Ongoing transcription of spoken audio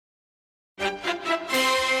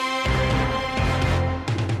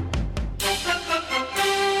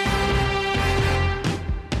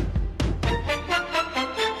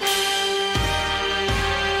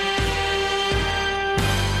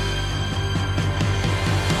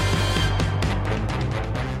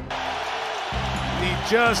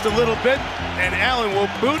just a little bit, and Allen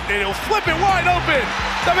will boot, and he'll flip it wide open.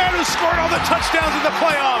 The man who scored all the touchdowns in the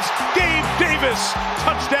playoffs, Gabe Davis,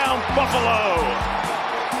 touchdown Buffalo.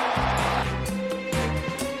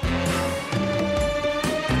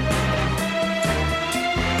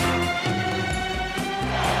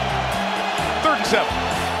 Third and 7.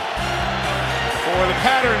 For the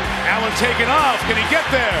pattern, Allen taking off. Can he get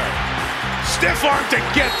there? Stiff arm to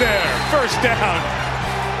get there. First down.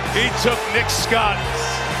 He took Nick Scott,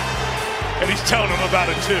 and he's telling him about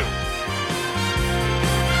it too.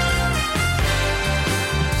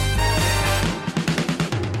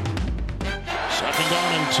 Second down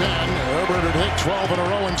and 10. Herbert had hit 12 in a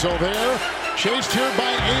row until there. Chased here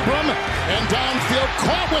by Abram, and downfield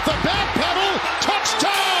caught with a back pedal.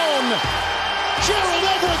 Touchdown! Gerald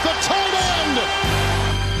Everett, the tight end.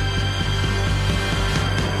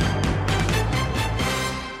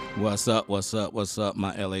 What's up,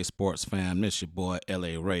 my LA sports fan? This your boy,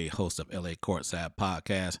 LA Ray, host of LA Courtside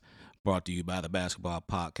Podcast, brought to you by the Basketball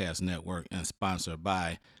Podcast Network and sponsored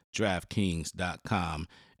by DraftKings.com.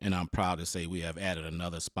 And I'm proud to say we have added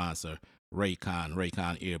another sponsor, Raycon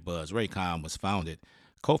Earbuds. Raycon was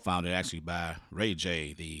co-founded actually by Ray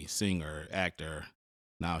J, the singer, actor.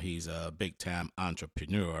 Now he's a big-time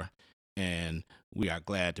entrepreneur, and we are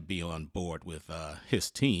glad to be on board with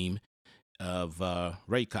his team of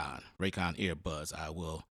Raycon Earbuds. I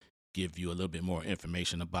will give you a little bit more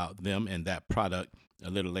information about them and that product a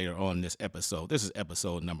little later on in this episode. This is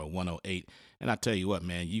episode number 108, and I tell you what,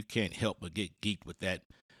 man, you can't help but get geeked with that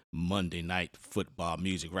Monday night football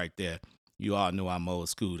music right there. You all know I'm old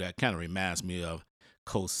school. That kind of reminds me of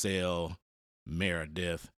Cosell,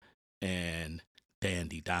 Meredith, and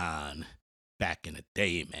Dandy Don back in the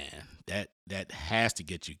day, man. That has to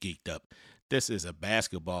get you geeked up. This is a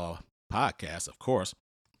basketball podcast, of course,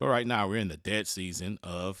 but right now we're in the dead season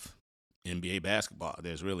of NBA basketball.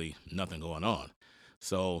 There's really nothing going on.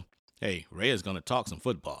 So, hey, Ray is going to talk some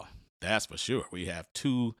football. That's for sure. We have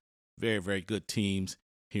two very, very good teams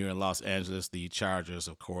here in Los Angeles, the Chargers,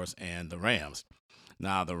 of course, and the Rams.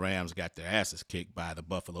 Now, the Rams got their asses kicked by the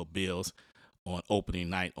Buffalo Bills on opening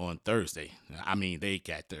night on Thursday. I mean, they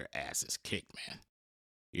got their asses kicked, man.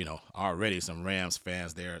 You know, already some Rams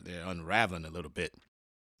fans, they're unraveling a little bit.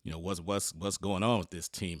 You know, what's going on with this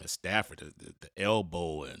team at Stafford, the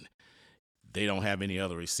elbow, and they don't have any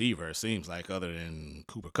other receiver, it seems like, other than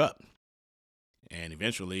Cooper Kupp. And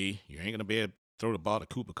eventually, you ain't going to be able to throw the ball to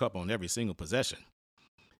Cooper Kupp on every single possession.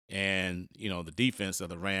 And, you know, the defense of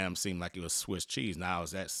the Rams seemed like it was Swiss cheese. Now, is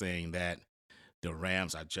that saying that the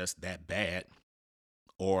Rams are just that bad,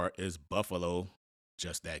 or is Buffalo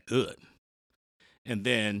just that good? And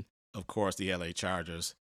then, of course, the LA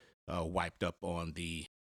Chargers wiped up on the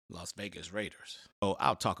Las Vegas Raiders. So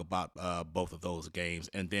I'll talk about both of those games.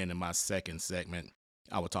 And then in my second segment,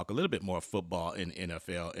 I will talk a little bit more football in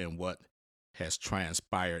NFL and what has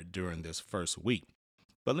transpired during this first week.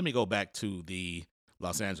 But let me go back to the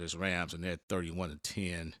Los Angeles Rams and their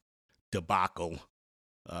 31-10 debacle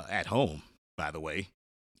at home, by the way,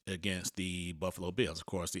 against the Buffalo Bills. Of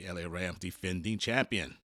course, the LA Rams defending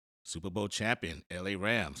champion, Super Bowl champion, LA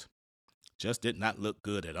Rams. Just did not look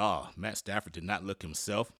good at all. Matt Stafford did not look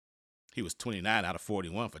himself. He was 29 out of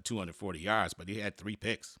 41 for 240 yards, but he had 3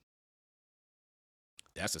 picks.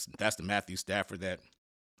 That's the Matthew Stafford that,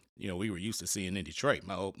 you know, we were used to seeing in Detroit,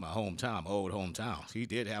 my old hometown. He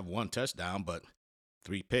did have 1 touchdown, but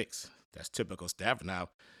 3 picks. That's typical Stafford. Now,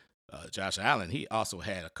 Josh Allen, he also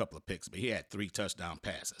had a couple of picks, but he had 3 touchdown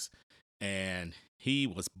passes, and he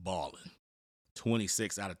was balling.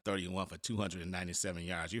 26 out of 31 for 297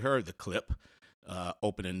 yards. You heard the clip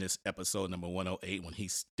opening this episode number 108 when he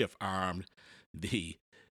stiff-armed the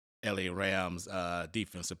LA Rams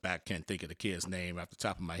defensive back. Can't think of the kid's name off the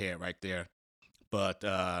top of my head right there. But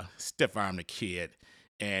stiff-armed the kid,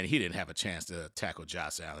 and he didn't have a chance to tackle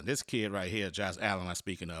Josh Allen. This kid right here, Josh Allen I'm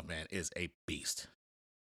speaking of, man, is a beast.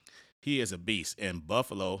 He is a beast. And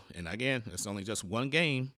Buffalo, and again, it's only just one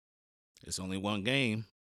game. It's only one game.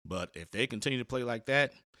 But if they continue to play like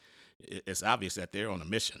that, it's obvious that they're on a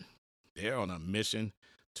mission. They're on a mission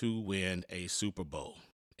to win a Super Bowl.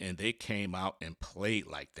 And they came out and played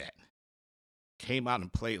like that.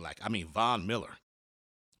 Von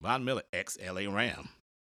Miller, ex-LA Ram.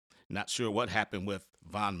 Not sure what happened with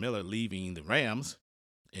Von Miller leaving the Rams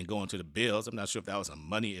and going to the Bills. I'm not sure if that was a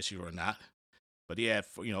money issue or not. But he had,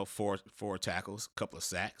 four tackles, a couple of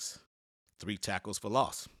sacks, 3 tackles for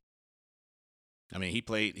loss. I mean, he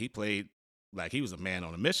played like he was a man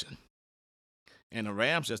on a mission. And the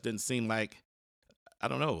Rams just didn't seem like, I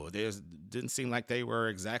don't know, didn't seem like they were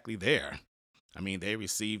exactly there. I mean, they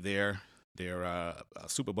received their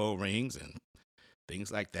Super Bowl rings, and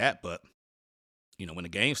things like that. But, when the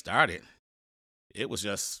game started, it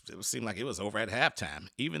seemed like it was over at halftime,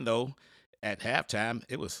 even though at halftime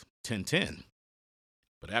it was 10-10.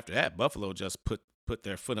 But after that, Buffalo just put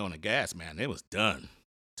their foot on the gas, man. It was done.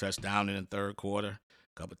 Touchdown in the third quarter,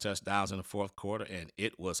 a couple touchdowns in the fourth quarter, and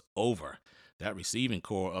it was over. That receiving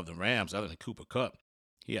core of the Rams, other than Cooper Kupp,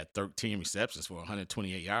 he had 13 receptions for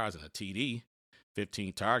 128 yards and a TD,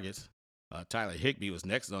 15 targets. Tyler Higbee was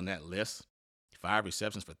next on that list, 5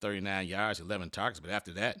 receptions for 39 yards, 11 targets. But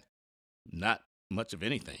after that, not much of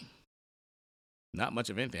anything. Not much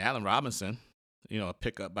of anything. Allen Robinson, a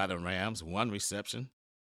pickup by the Rams, 1 reception,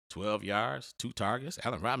 12 yards, 2 targets.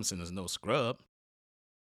 Allen Robinson is no scrub.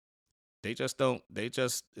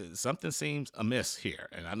 Something seems amiss here.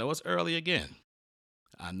 And I know it's early again.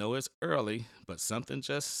 I know it's early, but something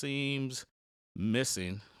just seems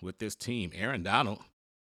missing with this team. Aaron Donald,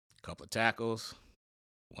 a couple of tackles,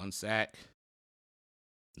 1 sack,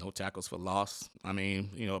 no tackles for loss. I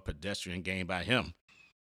mean, a pedestrian game by him.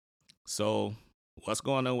 So what's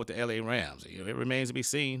going on with the LA Rams? It remains to be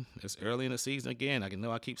seen. It's early in the season again.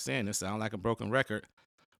 I keep saying this, sound like a broken record.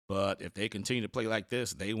 But if they continue to play like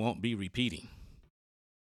this, they won't be repeating.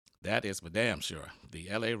 That is for damn sure. The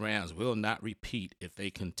LA Rams will not repeat if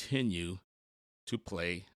they continue to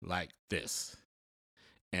play like this.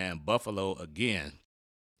 And Buffalo, again,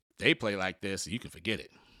 they play like this, you can forget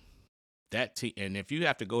it. That team, and if you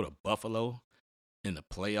have to go to Buffalo in the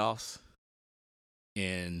playoffs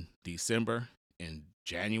in December, in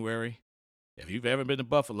January, if you've ever been to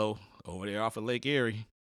Buffalo over there off of Lake Erie,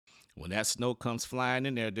 when that snow comes flying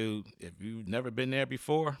in there, dude, if you've never been there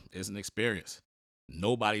before, it's an experience.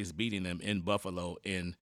 Nobody's beating them in Buffalo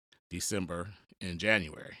in December and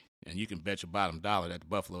January. And you can bet your bottom dollar that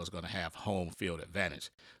Buffalo is going to have home field advantage.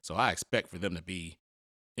 So I expect for them to be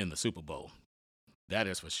in the Super Bowl. That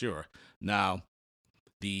is for sure. Now,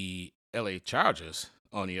 the LA Chargers,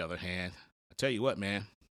 on the other hand, I tell you what, man.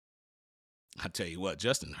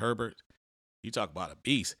 Justin Herbert, you talk about a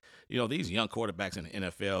beast. These young quarterbacks in the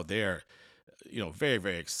NFL, they're, very,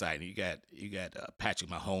 very exciting. You got Patrick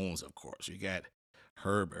Mahomes, of course. You got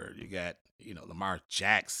Herbert. You got, Lamar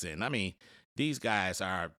Jackson. I mean, these guys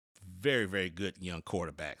are very, very good young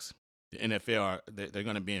quarterbacks. The NFL, they're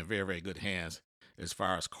going to be in very, very good hands as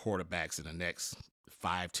far as quarterbacks in the next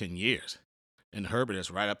 5-10 years. And Herbert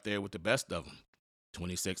is right up there with the best of them.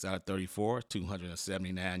 26 out of 34,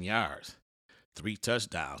 279 yards, 3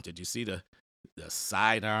 touchdowns. Did you see the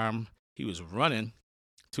sidearm? He was running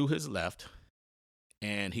to his left,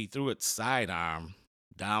 and he threw it sidearm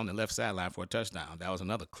down the left sideline for a touchdown. That was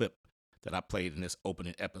another clip that I played in this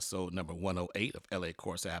opening episode number 108 of LA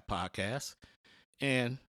Courtside Podcast,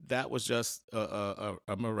 and that was just a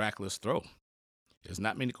miraculous throw. There's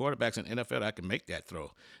not many quarterbacks in the NFL that can make that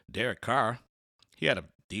throw. Derek Carr, he had a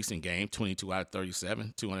decent game, 22 out of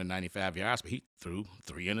 37, 295 yards, but he threw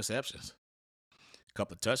 3 interceptions, a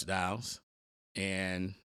couple of touchdowns,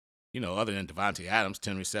 and, other than Devontae Adams,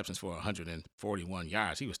 10 receptions for 141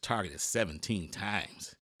 yards, he was targeted 17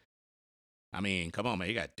 times. I mean, come on, man.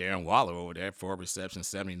 You got Darren Waller over there, 4 receptions,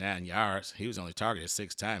 79 yards. He was only targeted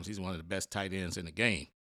 6 times. He's one of the best tight ends in the game.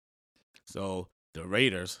 So the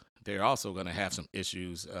Raiders, they're also going to have some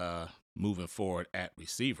issues moving forward at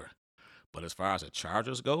receiver. But as far as the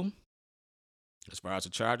Chargers go,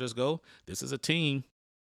 this is a team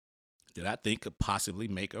that I think could possibly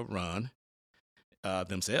make a run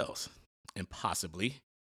themselves and possibly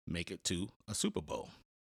make it to a Super Bowl.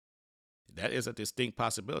 That is a distinct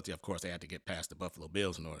possibility. Of course, they had to get past the Buffalo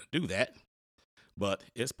Bills in order to do that, but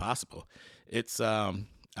it's possible. It's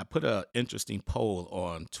I put an interesting poll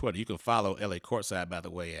on Twitter. You can follow LA Courtside, by the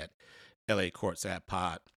way, at LA Courtside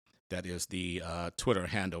Pod. That is the Twitter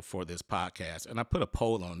handle for this podcast. And I put a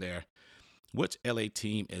poll on there. Which LA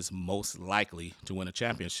team is most likely to win a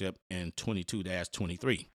championship in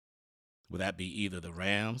 22-23? Would that be either the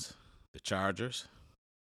Rams, the Chargers,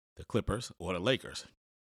 the Clippers, or the Lakers?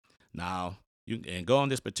 Now, you can go on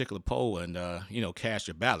this particular poll and, cast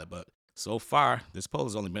your ballot. But so far, this poll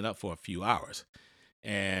has only been up for a few hours.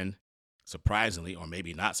 And surprisingly, or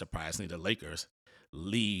maybe not surprisingly, the Lakers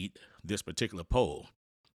lead this particular poll.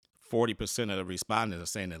 40% of the respondents are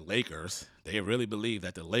saying that Lakers, they really believe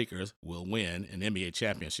that the Lakers will win an NBA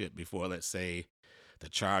championship before, let's say, the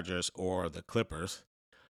Chargers or the Clippers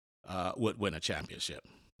would win a championship,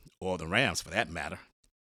 or the Rams for that matter.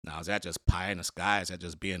 Now, is that just pie in the sky? Is that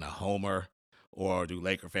just being a homer, or do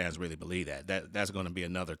Laker fans really believe that? That's going to be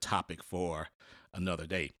another topic for another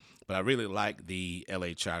day. But I really like the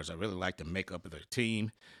LA Chargers. I really like the makeup of their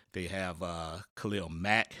team. They have Khalil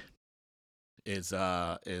Mack is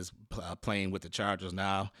playing with the Chargers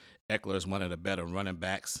now. Eckler is one of the better running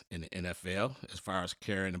backs in the NFL as far as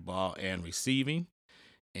carrying the ball and receiving.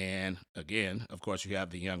 And again, of course, you have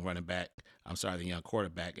the young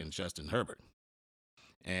quarterback in Justin Herbert.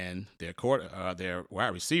 And their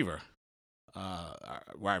wide receivers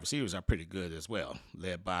are pretty good as well,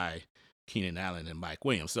 led by Keenan Allen and Mike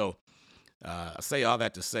Williams. So I say all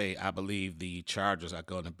that to say I believe the Chargers are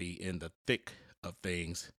going to be in the thick of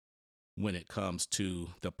things when it comes to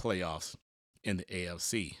the playoffs in the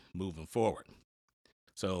AFC moving forward.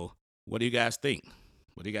 So what do you guys think?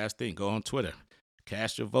 Go on Twitter.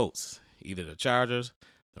 Cast your votes. Either the Chargers,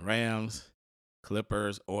 the Rams,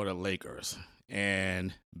 Clippers, or the Lakers.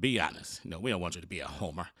 And be honest. We don't want you to be a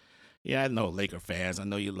homer. Yeah, I know Laker fans. I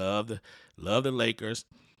know you love the Lakers.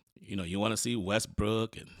 You want to see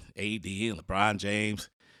Westbrook and AD and LeBron James,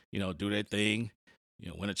 do their thing,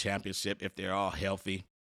 win a championship if they're all healthy.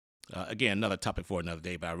 Again, another topic for another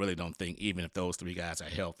day, but I really don't think even if those three guys are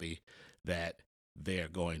healthy that they're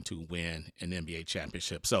going to win an NBA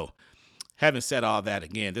championship. So having said all that,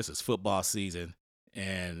 again, this is football season.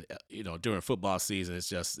 And, during football season, it's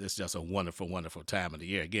just a wonderful, wonderful time of the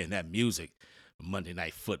year. Again, that music, Monday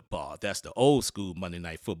Night Football, that's the old school Monday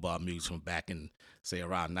Night Football music from back in, say,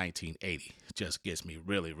 around 1980. It just gets me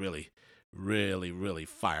really, really, really, really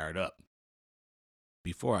fired up.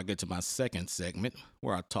 Before I get to my second segment,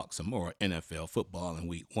 where I talk some more NFL football in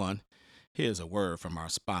Week 1, here's a word from our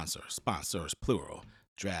sponsors plural,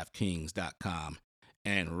 DraftKings.com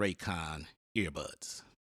and Raycon earbuds.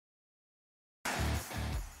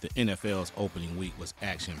 The NFL's opening week was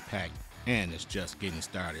action-packed, and it's just getting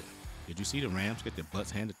started. Did you see the Rams get their butts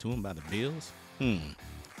handed to them by the Bills?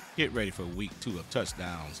 Get ready for Week 2 of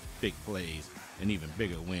touchdowns, big plays, and even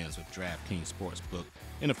bigger wins with DraftKings Sportsbook,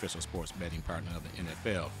 an official sports betting partner of the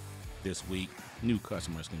NFL. This week, new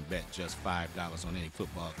customers can bet just $5 on any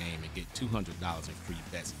football game and get $200 in free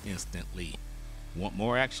bets instantly. Want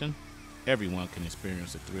more action? Everyone can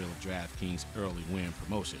experience the thrill of DraftKings early win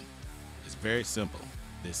promotion. It's very simple.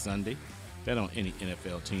 This Sunday, bet on any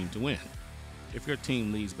NFL team to win. If your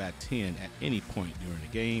team leads by 10 at any point during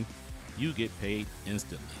the game, you get paid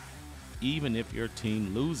instantly, even if your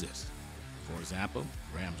team loses. For example,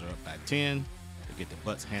 Rams are up by 10, they get the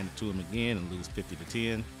butts handed to them again and lose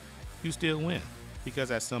 50-10. You still win,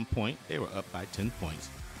 because at some point they were up by 10 points.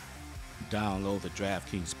 Download the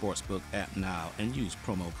DraftKings Sportsbook app now and use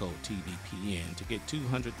promo code TBPN to get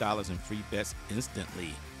 $200 in free bets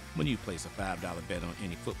instantly when you place a $5 bet on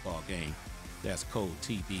any football game. That's code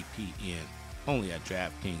TBPN, only at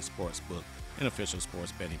DraftKings Sportsbook, an official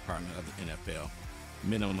sports betting partner of the NFL.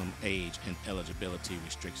 Minimum age and eligibility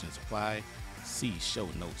restrictions apply. See show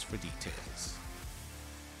notes for details.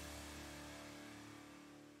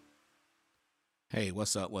 Hey,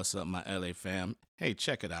 what's up, my LA fam? Hey,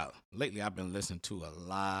 check it out. Lately, I've been listening to a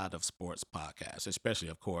lot of sports podcasts, especially,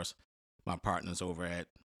 of course, my partners over at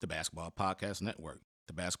the Basketball Podcast Network.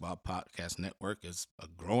 The Basketball Podcast Network is a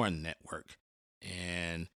growing network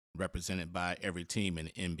and represented by every team in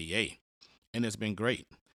the NBA. And it's been great.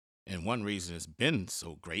 And one reason it's been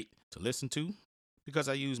so great to listen to, because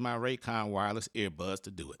I use my Raycon wireless earbuds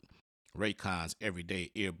to do it. Raycon's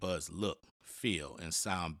everyday earbuds look, feel, and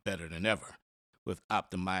sound better than ever. With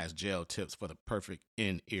optimized gel tips for the perfect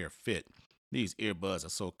in-ear fit, these earbuds are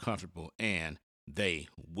so comfortable and they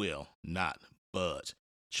will not budge.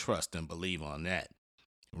 Trust and believe on that.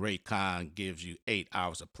 Raycon gives you 8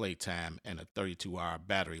 hours of playtime and a 32-hour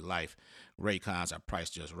battery life. Raycons are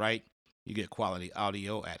priced just right. You get quality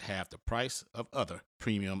audio at half the price of other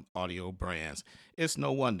premium audio brands. It's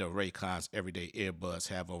no wonder Raycon's everyday earbuds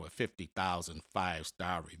have over 50,000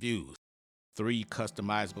 5-star reviews. 3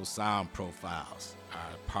 customizable sound profiles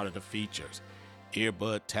are part of the features.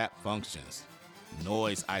 Earbud tap functions,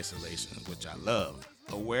 noise isolation, which I love,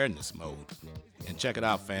 awareness mode. And check it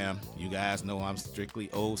out, fam. You guys know I'm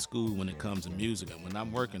strictly old school when it comes to music. And when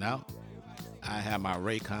I'm working out, I have my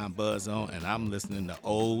Raycon buds on and I'm listening to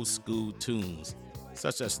old school tunes,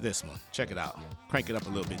 such as this one. Check it out. Crank it up a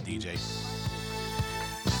little bit, DJ.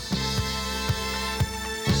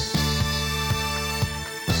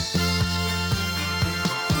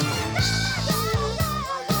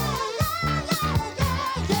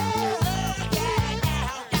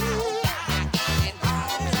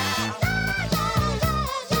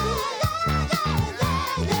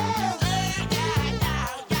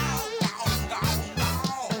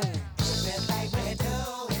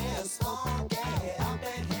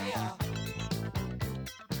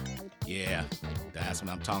 Yeah, that's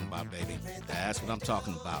what I'm talking about, baby. That's what I'm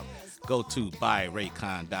talking about. Go to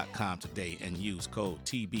buyraycon.com today and use code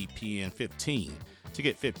TBPN15 to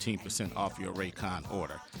get 15% off your Raycon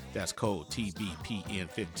order. That's code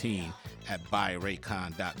TBPN15 at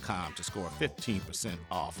buyraycon.com to score 15%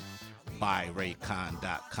 off.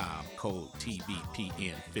 Buyraycon.com, code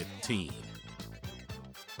TBPN15.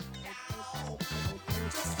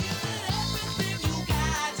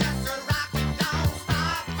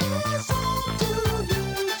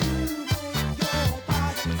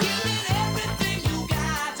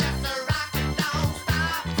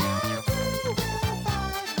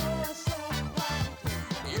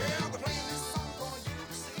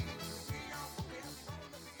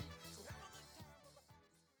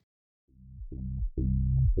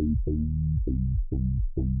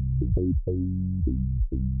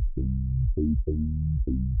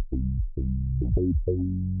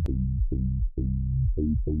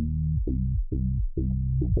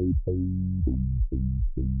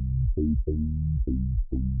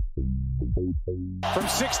 From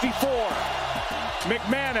 64,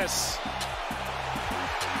 McManus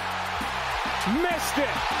missed it.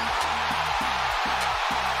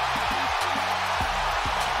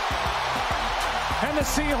 And the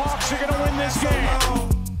Seahawks are going to win this game.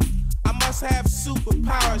 I must have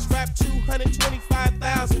superpowers. Rap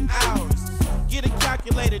 225,000 hours. Get a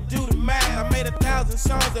calculator, do the math. I made 1,000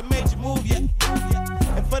 songs that made you move, yeah.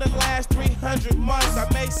 And for the last 300 months, I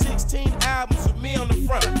made 16 albums with me on the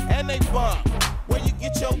front, and they bump. Where you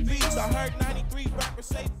get your beats? I heard 93 rappers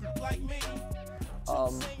say like me.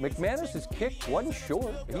 McManus's kick wasn't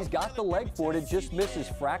short. He's got the leg for it. It just misses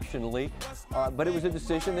fractionally. But it was a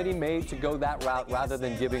decision that he made to go that route rather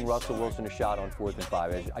than giving Russell Wilson a shot on 4th and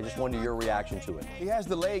 5. I just wonder your reaction to it. He has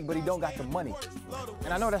the leg, but he don't got the money.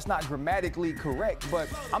 And I know that's not grammatically correct, but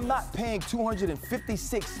I'm not paying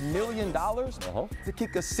 $256 million to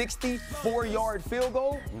kick a 64-yard field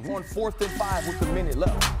goal on 4th and 5 with a minute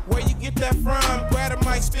left. Where you get that from? Grab a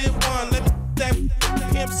mic, spit one. Let me that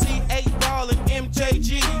MC 8-ball and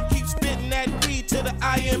MJG. Keep spitting that P to the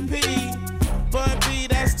IMP. Bun B,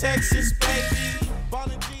 that's Texas, baby.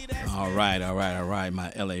 Ballin' G, that's All right,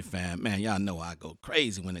 my LA fan. Man, y'all know I go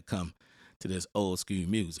crazy when it comes to this old school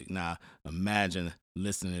music. Now, imagine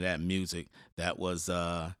listening to that music. That was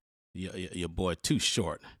your boy Too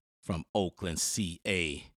Short from Oakland,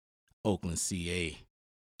 CA. Oakland, CA,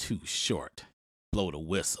 Too Short. Blow the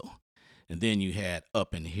Whistle. And then you had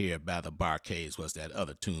Up in Here by the Barcades was that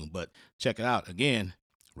other tune. But check it out. Again,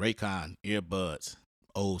 Raycon, earbuds,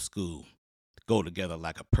 old school. Go together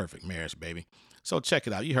like a perfect marriage, baby. So check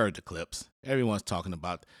it out. You heard the clips. Everyone's talking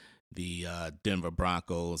about the Denver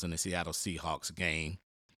Broncos and the Seattle Seahawks game.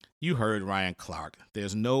 You heard Ryan Clark.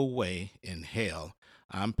 There's no way in hell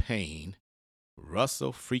I'm paying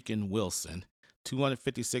Russell freaking Wilson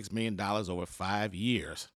 $256 million over 5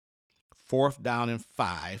 years. 4th down and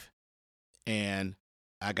 5. And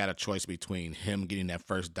I got a choice between him getting that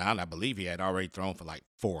first down. I believe he had already thrown for like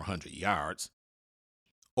 400 yards.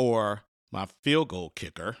 Or my field goal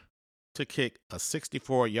kicker to kick a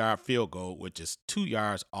 64-yard field goal, which is 2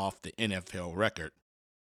 yards off the NFL record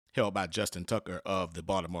held by Justin Tucker of the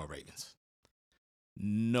Baltimore Ravens.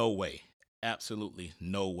 No way. Absolutely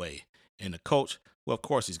no way. And the coach, well, of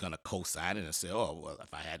course, he's going to co-sign it and say, oh, well,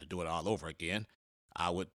 if I had to do it all over again, I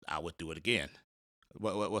would do it again.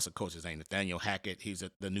 What's the coach's name? Nathaniel Hackett. He's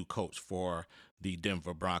the new coach for the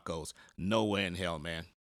Denver Broncos. No way in hell, man.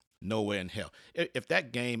 No way in hell. If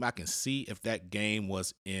that game, I can see if that game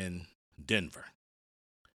was in Denver,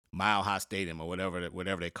 Mile High Stadium or whatever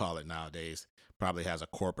they call it nowadays, probably has a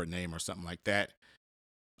corporate name or something like that.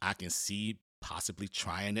 I can see possibly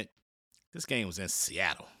trying it. This game was in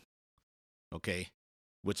Seattle, okay,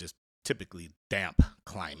 which is typically damp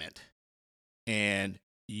climate, and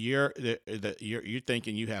you're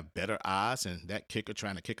thinking you have better odds than that kicker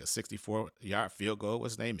trying to kick a 64-yard field goal.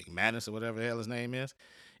 What's his name? McManus or whatever the hell his name is.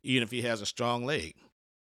 Even if he has a strong leg.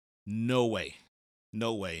 No way.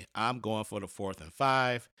 No way. I'm going for the 4th and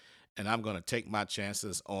 5, and I'm going to take my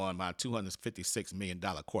chances on my $256 million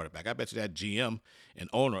quarterback. I bet you that GM and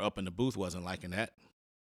owner up in the booth wasn't liking that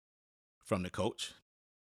from the coach.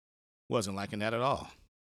 Wasn't liking that at all.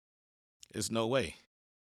 There's no way.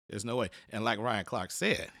 There's no way. And like Ryan Clark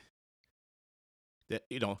said, that,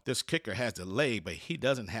 this kicker has the leg, but he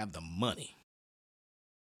doesn't have the money.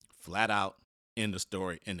 Flat out, end the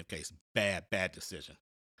story, end the case. Bad decision.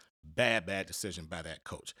 Bad decision by that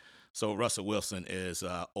coach. So Russell Wilson is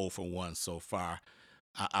 0 for 1 so far.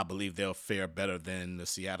 I believe they'll fare better than the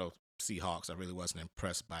Seattle Seahawks. I really wasn't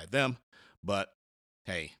impressed by them. But,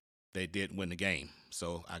 hey, they did win the game.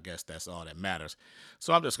 So I guess that's all that matters.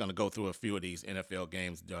 So I'm just going to go through a few of these NFL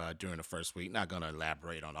games during the first week. Not going to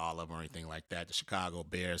elaborate on all of them or anything like that. The Chicago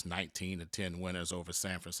Bears, 19-10 winners over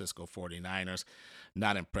San Francisco 49ers.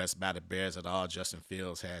 Not impressed by the Bears at all. Justin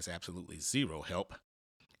Fields has absolutely zero help.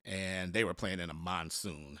 And they were playing in a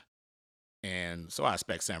monsoon. And so I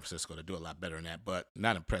expect San Francisco to do a lot better than that, but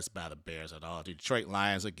not impressed by the Bears at all. Detroit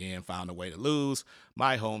Lions, again, found a way to lose.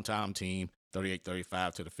 My hometown team,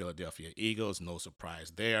 38-35 to the Philadelphia Eagles. No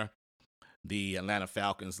surprise there. The Atlanta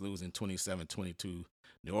Falcons losing 27-22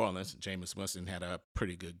 New Orleans. Jameis Winston had a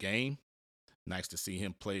pretty good game. Nice to see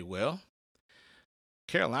him play well.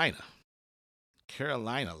 Carolina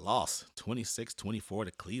lost 26-24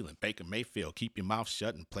 to Cleveland. Baker Mayfield, keep your mouth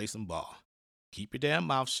shut and play some ball. Keep your damn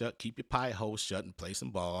mouth shut, keep your pie hole shut, and play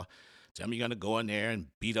some ball. Tell me you're going to go in there and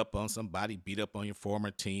beat up on somebody, beat up on your former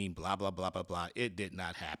team, blah, blah, blah, blah, blah. It did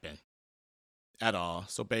not happen at all.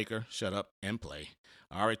 So, Baker, shut up and play.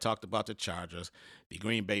 I already talked about the Chargers. The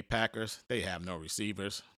Green Bay Packers, they have no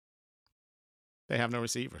receivers. They have no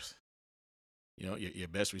receivers. You know, your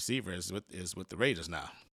best receiver is with the Raiders now.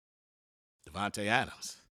 Devontae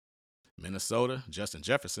Adams. Minnesota, Justin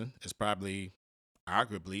Jefferson is probably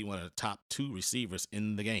arguably one of the top 2 receivers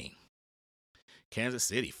in the game. Kansas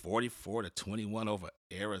City, 44-21 over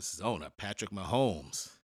Arizona. Patrick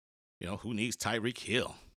Mahomes. You know, who needs Tyreek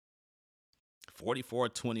Hill?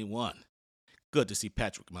 44-21. Good to see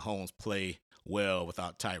Patrick Mahomes play well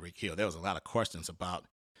without Tyreek Hill. There was a lot of questions about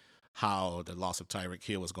how the loss of Tyreek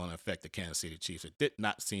Hill was going to affect the Kansas City Chiefs. It did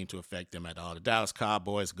not seem to affect them at all. The Dallas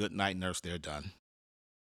Cowboys, good night, nurse, they're done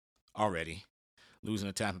already. Losing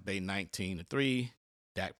to Tampa Bay 19-3.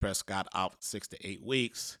 Dak Prescott out 6 to 8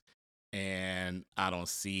 weeks. And I don't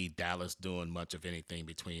see Dallas doing much of anything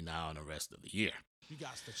between now and the rest of the year.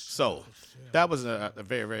 So that was a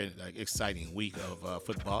very, very exciting week of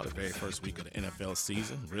football, the very first week of the NFL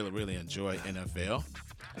season. Really, really enjoy NFL.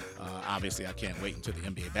 Obviously, I can't wait until the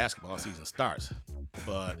NBA basketball season starts.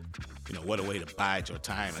 But, you know, what a way to bide your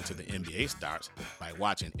time until the NBA starts by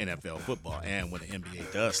watching NFL football. And when the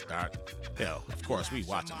NBA does start, hell, of course, we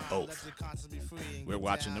watching both. We're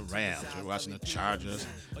watching the Rams, we're watching the Chargers,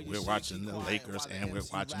 we're watching the Lakers, and we're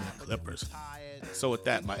watching the Clippers. So with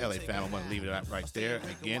that, my LA fam, I want to leave it right there.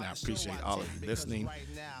 Again, I appreciate all of you listening.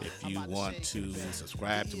 If you want to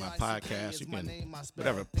subscribe to my podcast, you can,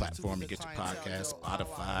 whatever platform you get your podcast,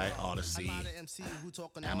 Spotify, Odyssey,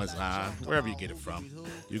 Amazon, wherever you get it from,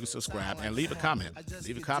 you can subscribe and leave a comment.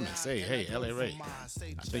 Leave a comment. Say, hey, LA Ray,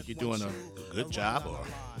 I think you're doing a good job, or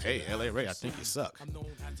hey, LA Ray, I think you suck.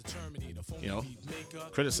 You know,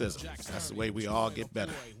 criticism. That's the way we all get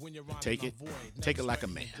better. Take it like a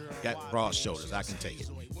man. Got broad shoulders. I can take it.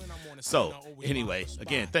 So, anyway,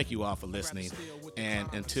 again, thank you all for listening. And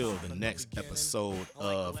until the next episode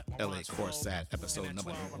of LA Courtside, episode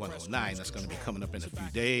number 109, that's going to be coming up in a few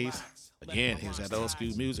days. Again, here's that old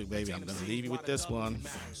school music, baby. I'm going to leave you with this one.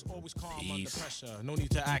 Peace. No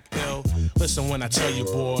need to act ill. Listen when I tell you,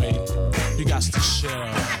 boy, you got to chill.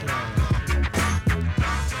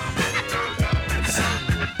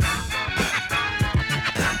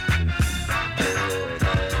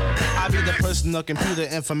 Personal computer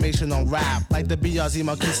information on rap. Like the BRZ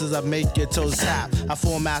Marquises, I make your toes tap. I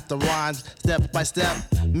format the rhymes step by step,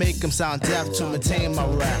 make them sound deaf to maintain my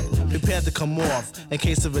rap. Prepare to come off in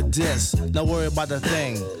case of a diss. Don't worry about the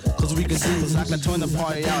thing, cause we can do is I can turn the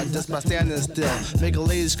party out just by standing still. Make a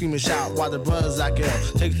lady scream and shout while the brothers act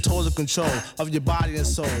ill. Take total control of your body and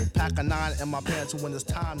soul. Pack a 9 in my pants when it's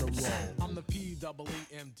time to roll. I'm the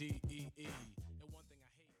PEEMDEE.